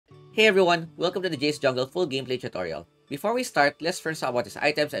Hey everyone, welcome to the Jayce Jungle full gameplay tutorial. Before we start, let's first talk about his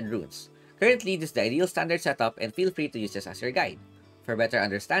items and runes. Currently, this is the ideal standard setup and feel free to use this as your guide. For better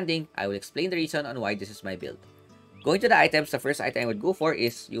understanding, I will explain the reason on why this is my build. Going to the items, the first item I would go for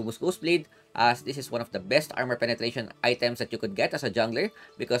is Yuumu's Ghostblade, as this is one of the best armor penetration items that you could get as a jungler,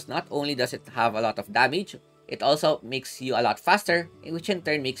 because not only does it have a lot of damage, it also makes you a lot faster, which in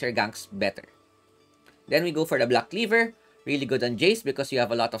turn makes your ganks better. Then we go for the Black Cleaver. Really good on Jayce because you have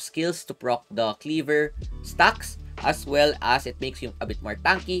a lot of skills to proc the cleaver stacks, as well as it makes you a bit more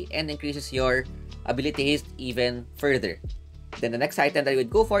tanky and increases your ability haste even further. Then the next item that I would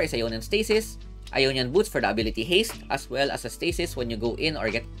go for is Ionian Stasis. Ionian Boots for the ability haste, as well as a stasis when you go in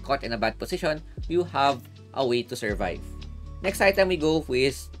or get caught in a bad position, you have a way to survive. Next item we go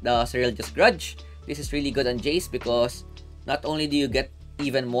with the Cerylja's Grudge. This is really good on Jayce because not only do you get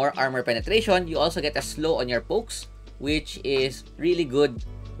even more armor penetration, you also get a slow on your pokes, which is really good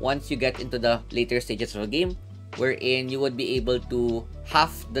once you get into the later stages of the game, wherein you would be able to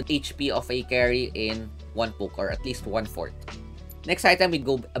half the HP of a carry in one poke, or at least 1/4. Next item, we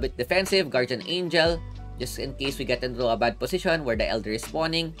go a bit defensive, Guardian Angel, just in case we get into a bad position where the Elder is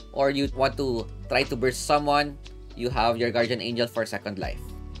spawning, or you want to try to burst someone, you have your Guardian Angel for second life.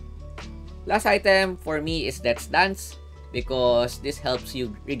 Last item for me is Death's Dance, because this helps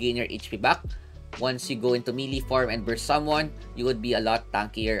you regain your HP back. Once you go into melee form and burst someone, you would be a lot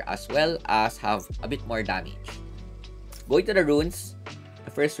tankier as well as have a bit more damage. Going to the runes,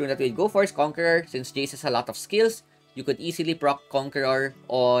 the first rune that we'd go for is Conqueror. Since Jayce has a lot of skills, you could easily proc Conqueror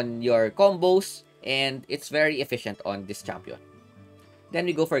on your combos, and it's very efficient on this champion. Then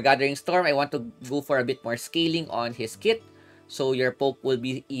we go for Gathering Storm. I want to go for a bit more scaling on his kit, so your poke will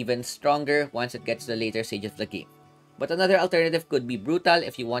be even stronger once it gets to the later stage of the game. But another alternative could be Brutal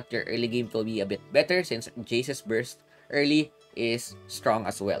if you want your early game to be a bit better, since Jayce's burst early is strong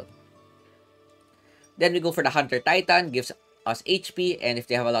as well. Then we go for the Hunter Titan, gives us HP, and if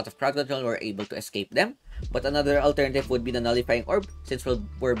they have a lot of crowd control, we're able to escape them. But another alternative would be the Nullifying Orb. Since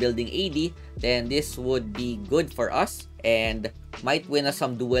we're building AD, then this would be good for us and might win us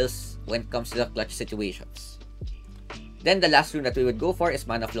some duels when it comes to the clutch situations. Then the last rune that we would go for is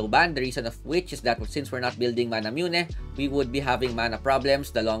Mana Flow Ban. The reason of which is that since we're not building Mana Mune, we would be having mana problems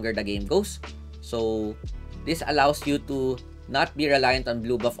the longer the game goes. So this allows you to not be reliant on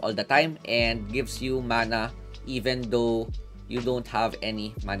blue buff all the time and gives you mana even though you don't have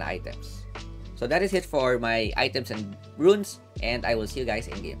any mana items. So that is it for my items and runes, and I will see you guys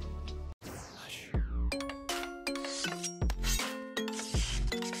in game.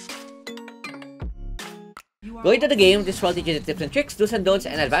 Going to the game, this will teach you the tips and tricks, do's and don'ts,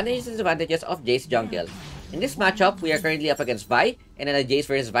 and advantages and disadvantages of Jayce Jungle. In this matchup, we are currently up against Vi, and in a Jayce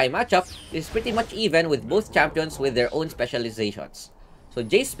vs Vi matchup, it is pretty much even with both champions with their own specializations. So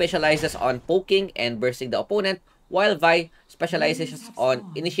Jayce specializes on poking and bursting the opponent, while Vi specializes on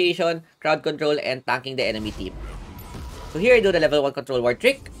initiation, crowd control, and tanking the enemy team. So here I do the level 1 control ward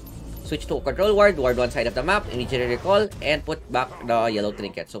trick. Switch to a control ward one side of the map, immediately recall, and put back the yellow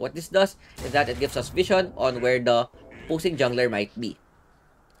trinket. So what this does is that it gives us vision on where the opposing jungler might be.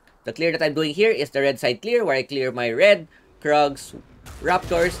 The clear that I'm doing here is the red side clear, where I clear my red, Krugs,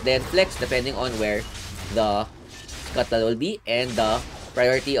 Raptors, then flex depending on where the scuttle will be and the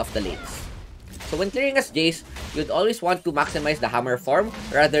priority of the lanes. So when clearing as Jayce, you'd always want to maximize the hammer form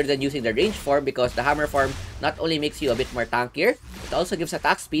rather than using the range form, because the hammer form not only makes you a bit more tankier, it also gives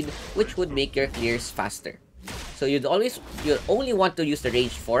attack speed, which would make your clears faster. So you'll only want to use the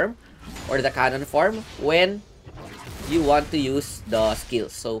range form or the cannon form when you want to use the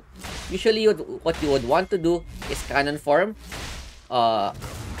skills. So usually what you would want to do is cannon form,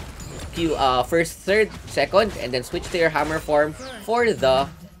 first, third, second, and then switch to your hammer form for the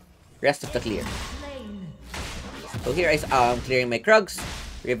rest of the clear. So here I'm clearing my Krugs.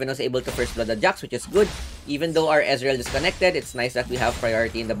 Riven was able to first blood the Jax, which is good. Even though our Ezreal is disconnected, it's nice that we have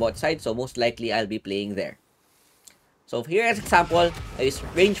priority in the bot side, so most likely I'll be playing there. So here as example, I use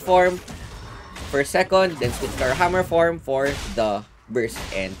range form for second, then switch to our hammer form for the burst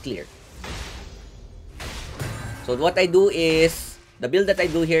and clear. So what I do is, the build that I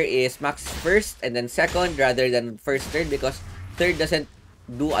do here is max first and then second rather than first, third, because third doesn't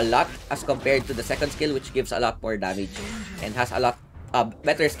do a lot as compared to the second skill, which gives a lot more damage and has a lot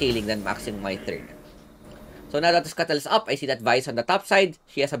better scaling than maxing my third. So now that the scuttle is up, I see that Vi is on the top side.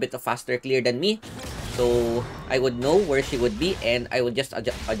 She has a bit of faster clear than me, so I would know where she would be and I would just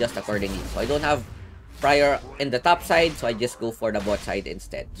adjust accordingly. So I don't have prior in the top side, so I just go for the bot side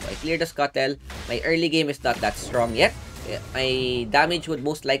instead. So I clear the scuttle. My early game is not that strong yet. My damage would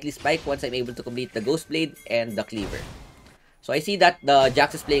most likely spike once I'm able to complete the Ghostblade and the Cleaver. So I see that the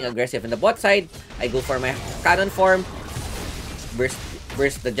Jax is playing aggressive in the bot side. I go for my cannon form,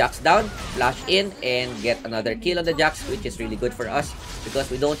 burst the Jax down, flash in, and get another kill on the Jax, which is really good for us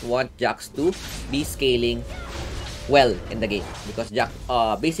because we don't want Jax to be scaling well in the game. Because Jax,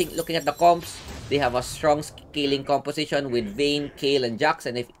 looking at the comps, they have a strong scaling composition with Vayne, Kayle, and Jax,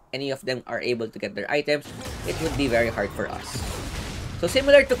 and if any of them are able to get their items, it would be very hard for us. So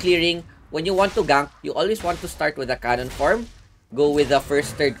similar to clearing, when you want to gank, you always want to start with a cannon form, go with the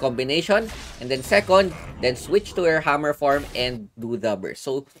first third combination, and then second, then switch to your hammer form and do the burst.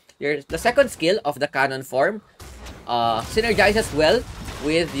 So the second skill of the cannon form synergizes well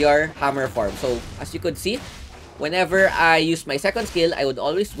with your hammer form. So as you could see, whenever I use my second skill, I would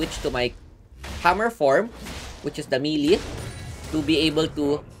always switch to my hammer form, which is the melee, to be able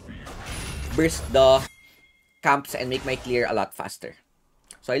to burst the camps and make my clear a lot faster.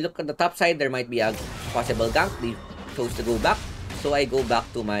 So I look at the top side, there might be a possible gank. They chose to go back, so I go back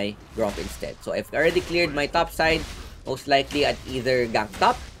to my Gromp instead. So I've already cleared my top side. Most likely I'd either gank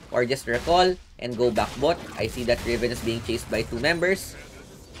top or just recall and go back bot. I see that Riven is being chased by 2 members,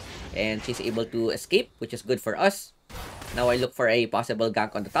 and she's able to escape, which is good for us. Now I look for a possible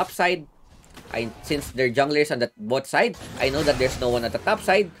gank on the top side. Since they're junglers on the bot side, I know that there's no one at the top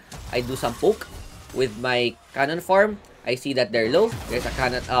side. I do some poke with my cannon form. I see that they're low. There's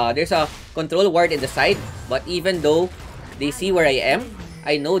a control ward in the side, but even though they see where I am,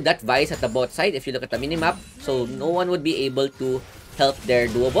 I know that Vi is at the bot side if you look at the minimap, so no one would be able to help their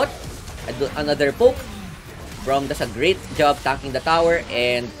duo bot. I do another poke. Braum does a great job tanking the tower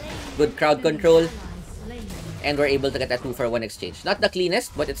and good crowd control, and we're able to get a 2-for-1 exchange. Not the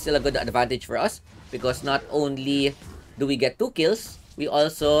cleanest, but it's still a good advantage for us because not only do we get 2 kills, we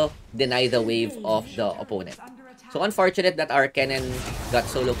also deny the wave of the opponent. So unfortunate that our Kennen got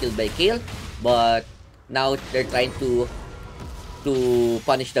solo killed by Kayle, but now they're trying to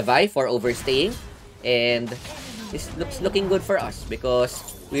punish the Vi for overstaying, and this looks looking good for us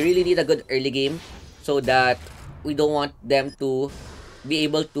because we really need a good early game so that we don't want them to be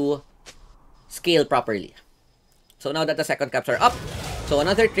able to scale properly. So now that the second caps are up, so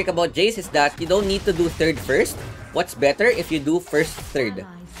another trick about Jayce is that you don't need to do third first. What's better if you do first third?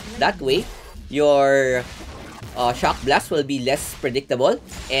 That way, your shock blast will be less predictable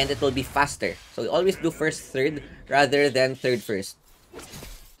and it will be faster. So you always do first third rather than third first.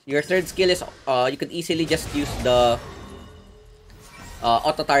 Your third skill is you could easily just use the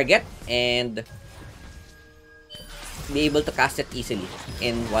auto target and be able to cast it easily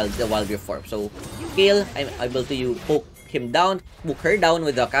in the wildrift form. So Kayle, I'm able to poke her down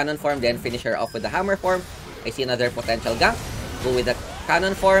with the cannon form, then finish her off with the hammer form. I see another potential gank. Go with the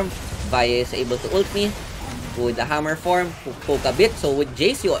cannon form. Vi is able to ult me. Go with the hammer form, poke a bit. So with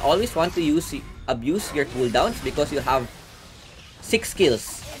Jayce, you always want to abuse your cooldowns because you have 6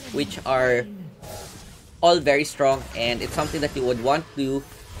 skills, which are all very strong, and it's something that you would want to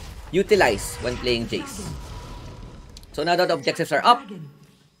utilize when playing Jayce. So now that the objectives are up,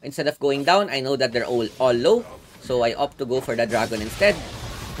 instead of going down, I know that they're all low, so I opt to go for the dragon instead.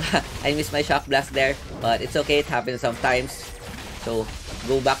 I missed my shock blast there, but it's okay, it happens sometimes. So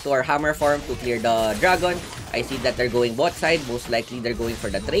go back to our hammer form to clear the dragon. I see that they're going bot side, most likely they're going for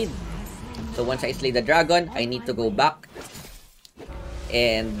the trade. So once I slay the dragon, I need to go back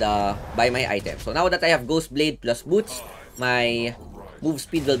and buy my item. So now that I have Ghost Blade plus Boots, my move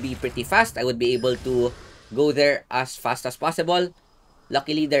speed will be pretty fast. I would be able to go there as fast as possible.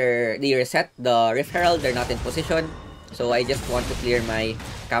 Luckily, they reset the Rift Herald. They're not in position. So I just want to clear my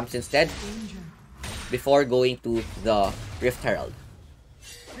camps instead before going to the Rift Herald.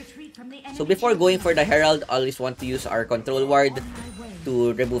 So before going for the Herald, I always want to use our control ward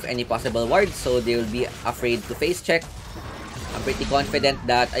to remove any possible wards, so they will be afraid to face check. I'm pretty confident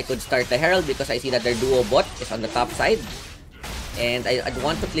that I could start the Herald because I see that their duo bot is on the top side. And I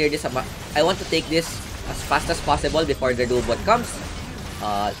want to clear this. I want to take this as fast as possible before their duo bot comes.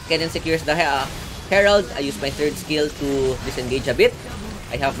 Kennen secures the Herald. I use my third skill to disengage a bit.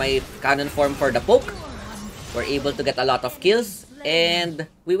 I have my cannon form for the poke. We're able to get a lot of kills, and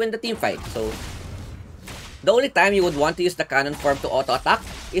we win the team fight. So the only time you would want to use the cannon form to auto attack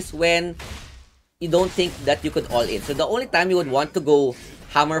is when you don't think that you could all in. So the only time you would want to go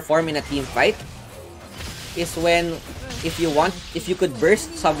hammer form in a team fight is when if you could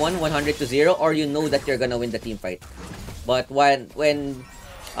burst someone 100 to 0, or you know that you're gonna win the team fight. But when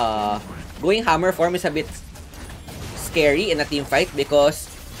going hammer form is a bit scary in a team fight because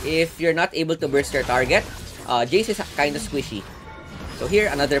if you're not able to burst your target, Jayce is kind of squishy. So here,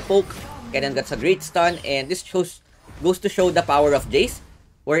 another poke. Kennen gets a great stun, and this goes to show the power of Jayce.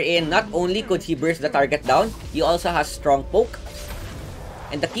 wherein not only could he burst the target down, he also has strong poke.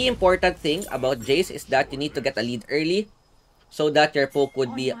 And the key important thing about Jayce is that you need to get a lead early so that your poke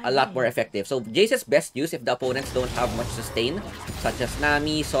would be a lot more effective. So Jayce is best used if the opponents don't have much sustain, such as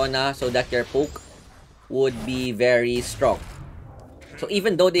Nami, Sona, so that your poke would be very strong. So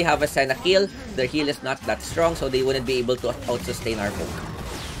even though they have a Senna kill, their heal is not that strong, so they wouldn't be able to out-sustain our poke.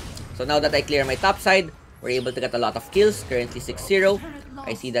 So now that I clear my top side, we're able to get a lot of kills, currently 6-0.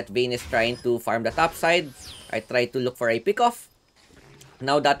 I see that Vayne is trying to farm the top side. I try to look for a pick-off.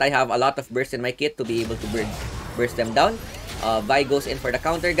 Now that I have a lot of burst in my kit to be able to burst them down, Vi goes in for the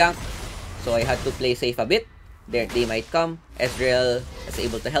counter gank. So I had to play safe a bit. They might come. Ezreal is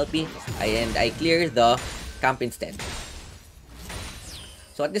able to help me. And I clear the camp instead.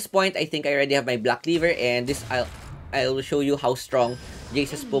 So at this point, I think I already have my Black Cleaver, and this I'll show you how strong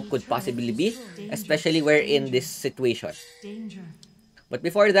Jayce's poke could possibly be, especially where in this situation. But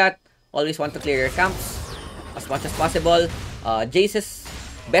before that, always want to clear your camps as much as possible. Jayce's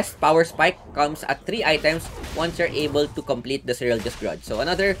best power spike comes at 3 items once you're able to complete the Serial Just Grudge. So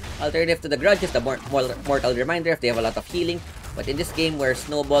another alternative to the Grudge is the Mortal Reminder if they have a lot of healing. But in this game, we're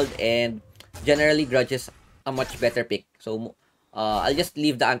snowballed, and generally Grudge is a much better pick. So I'll just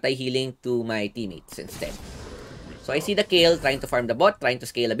leave the anti-healing to my teammates instead. So I see the Kale trying to farm the bot, trying to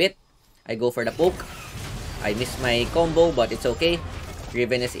scale a bit. I go for the poke. I miss my combo, but it's okay.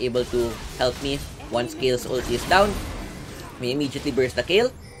 Riven is able to help me once Kale's ulti is down. We immediately burst the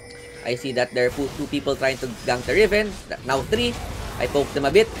Kale. I see that there are 2 people trying to gank the Riven. Now 3. I poke them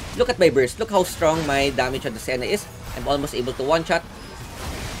a bit. Look at my burst. Look how strong my damage on the Senna is. I'm almost able to one-shot.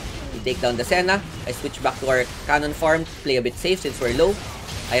 We take down the Senna. I switch back to our cannon farm to play a bit safe since we're low.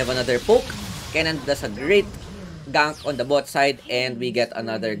 I have another poke. Kennen does a great gank on the bot side, and we get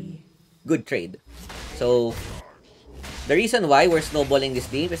another good trade. So the reason why we're snowballing this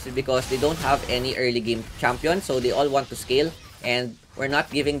game is because they don't have any early game champion, so they all want to scale, and we're not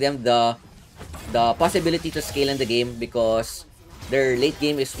giving them the possibility to scale in the game because their late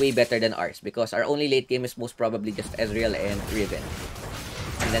game is way better than ours, because our only late game is most probably just Ezreal and Riven,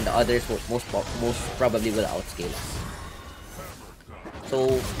 and then the others most probably will outscale us. So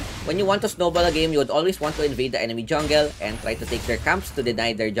when you want to snowball a game, you would always want to invade the enemy jungle and try to take their camps to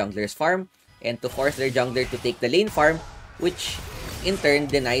deny their jungler's farm, and to force their jungler to take the lane farm, which in turn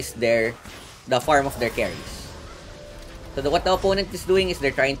denies the farm of their carries. So what the opponent is doing is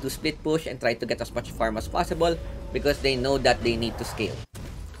they're trying to split push and try to get as much farm as possible because they know that they need to scale.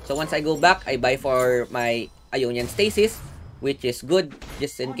 So once I go back, I buy for my Ionian Stasis, which is good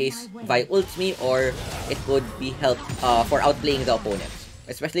just in case Vi ults me, or it could be help for outplaying the opponents.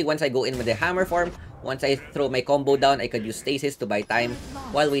 Especially once I go in with the hammer form, once I throw my combo down, I could use Stasis to buy time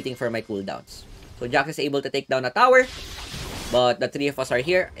while waiting for my cooldowns. So Jax is able to take down a tower, but the 3 of us are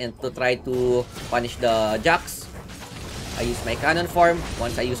here, and to try to punish the Jax, I use my cannon form.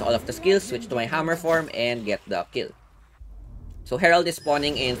 Once I use all of the skills, switch to my hammer form and get the kill. So Herald is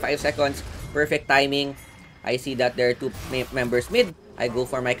spawning in 5 seconds. Perfect timing. I see that there are 2 members mid. I go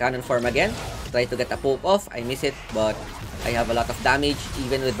for my cannon form again. Try to get a poke off. I miss it, but I have a lot of damage.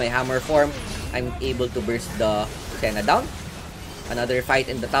 Even with my hammer form, I'm able to burst the Senna down. Another fight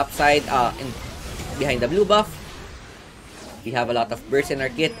in the top side, behind the blue buff. We have a lot of burst in our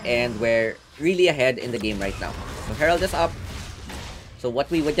kit, and we're really ahead in the game right now. So Herald is up. So what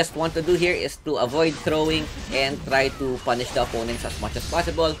we would just want to do here is to avoid throwing and try to punish the opponents as much as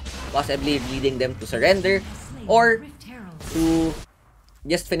possible, possibly leading them to surrender or to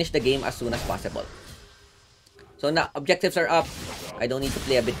just finish the game as soon as possible. So now objectives are up. I don't need to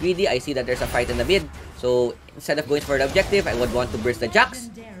play a bit greedy. I see that there's a fight in the mid. So instead of going for the objective, I would want to burst the Jax.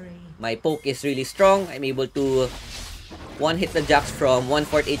 My poke is really strong. I'm able to one-hit the Jax from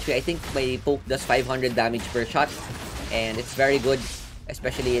 1/4 HP. I think my poke does 500 damage per shot, and it's very good,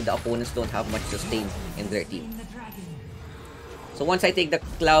 especially if the opponents don't have much sustain in their team. So once I take the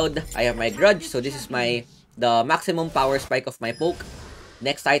cloud, I have my Grudge. So this is the maximum power spike of my poke.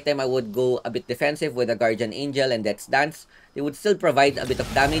 Next item, I would go a bit defensive with a Guardian Angel and Death's Dance. They would still provide a bit of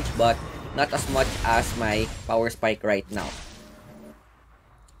damage, but not as much as my power spike right now.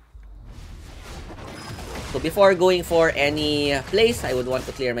 So before going for any place, I would want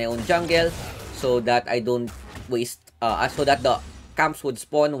to clear my own jungle so that I don't waste, so that the camps would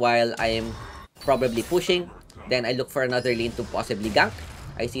spawn while I am probably pushing. Then I look for another lane to possibly gank.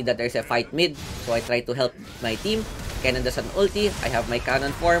 I see that there's a fight mid, so I try to help my team. Kennen does an ulti. I have my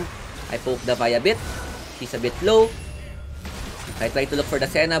cannon form. I poke the Vi a bit. She's a bit low. I try to look for the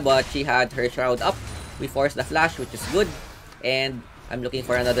Senna, but she had her shroud up. We force the flash, which is good. And I'm looking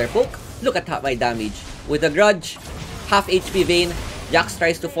for another poke. Look at my damage. With a Grudge, half HP Vayne, Jax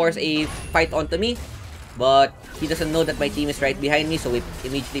tries to force a fight onto me, but he doesn't know that my team is right behind me, so we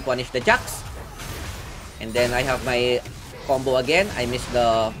immediately punish the Jax. And then I have my combo again. I missed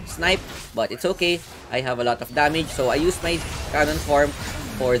the snipe, but it's okay. I have a lot of damage, so I use my cannon form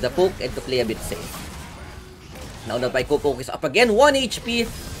for the poke and to play a bit safe. Now that my poke is up again, 1 HP,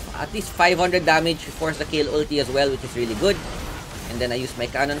 at least 500 damage, force the kill ulti as well, which is really good. And then I use my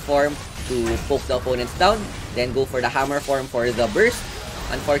cannon form to poke the opponents down, then go for the hammer form for the burst.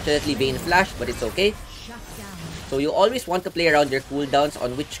 Unfortunately, Vayne flashed, but it's okay. So you always want to play around your cooldowns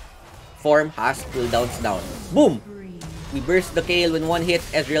on which form has cooldowns down. Boom! We burst the KL with 1 hit,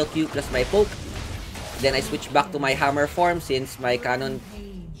 Ezreal Q plus my poke. Then I switch back to my hammer form since my cannon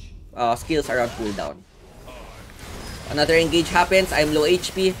skills are on cooldown. Another engage happens. I'm low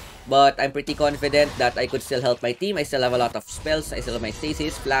HP, but I'm pretty confident that I could still help my team. I still have a lot of spells. I still have my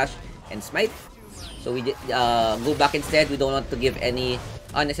Stasis, Flash, and Smite. So we go back instead. We don't want to give any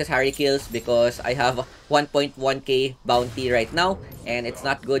unnecessary kills because I have 1.1k bounty right now, and it's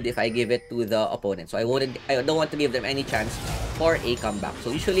not good if I give it to the opponent. So I don't want to give them any chance for a comeback.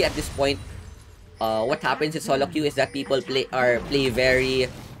 So usually at this point, what happens in solo queue is that people play very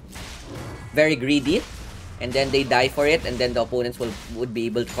greedy, and then they die for it, and then the opponents would be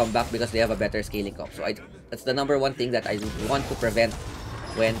able to come back because they have a better scaling comp. So that's the number one thing that I want to prevent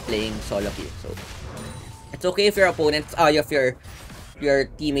when playing solo queue. So it's okay if your opponents, if your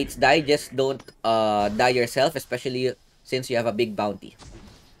teammates die, just don't die yourself, especially since you have a big bounty.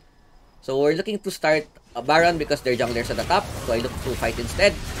 So we're looking to start a Baron because their junglers at the top, so I look to fight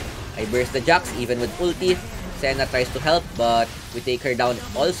instead. I burst the Jax even with ulti. Senna tries to help, but we take her down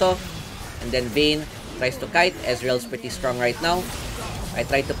also. And then Vayne tries to kite. Ezreal's pretty strong right now. I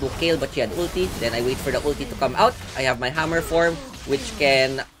tried to poke Kayle, but she had ulti. Then I wait for the ulti to come out. I have my hammer form, which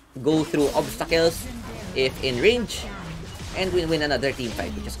can go through obstacles if in range. And we win another team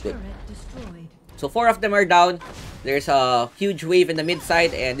fight, which is good. So 4 of them are down. There's a huge wave in the mid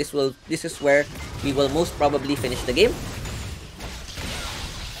side, and this is where we will most probably finish the game.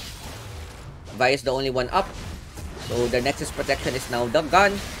 Vi is the only one up. So the Nexus protection is now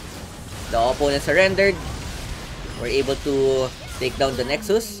gone. The opponent surrendered. We're able to take down the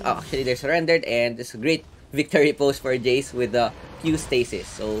Nexus. Actually, they're surrendered, and it's a great victory pose for Jayce with the Q stasis.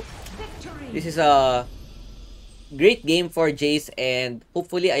 So this is a great game for Jayce, and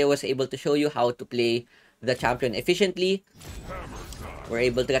hopefully I was able to show you how to play the champion efficiently. We're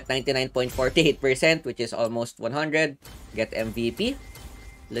able to get 99.48%, which is almost 100. Get MVP.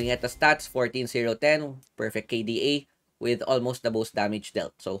 Looking at the stats, 14-0-10, perfect KDA with almost the most damage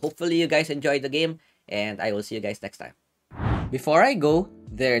dealt. So hopefully you guys enjoyed the game, and I will see you guys next time. Before I go,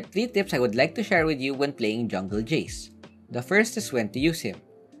 there are 3 tips I would like to share with you when playing jungle Jayce. The first is when to use him.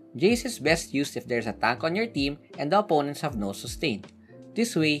 Jayce is best used if there's a tank on your team and the opponents have no sustain.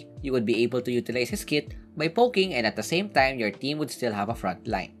 This way, you would be able to utilize his kit by poking, and at the same time, your team would still have a front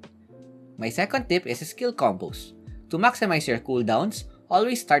line. My second tip is skill combos. To maximize your cooldowns,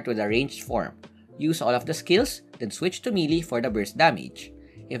 always start with a ranged form. Use all of the skills, then switch to melee for the burst damage.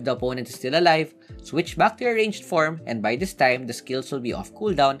 If the opponent is still alive, switch back to your ranged form, and by this time, the skills will be off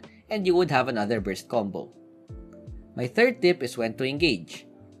cooldown and you would have another burst combo. My third tip is when to engage.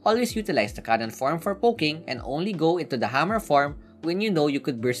 Always utilize the cannon form for poking and only go into the hammer form when you know you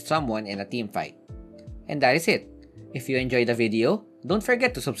could burst someone in a team fight. And that is it. If you enjoyed the video, don't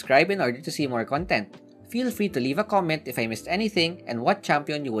forget to subscribe in order to see more content. Feel free to leave a comment if I missed anything and what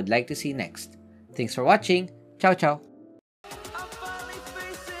champion you would like to see next. Thanks for watching. Ciao ciao!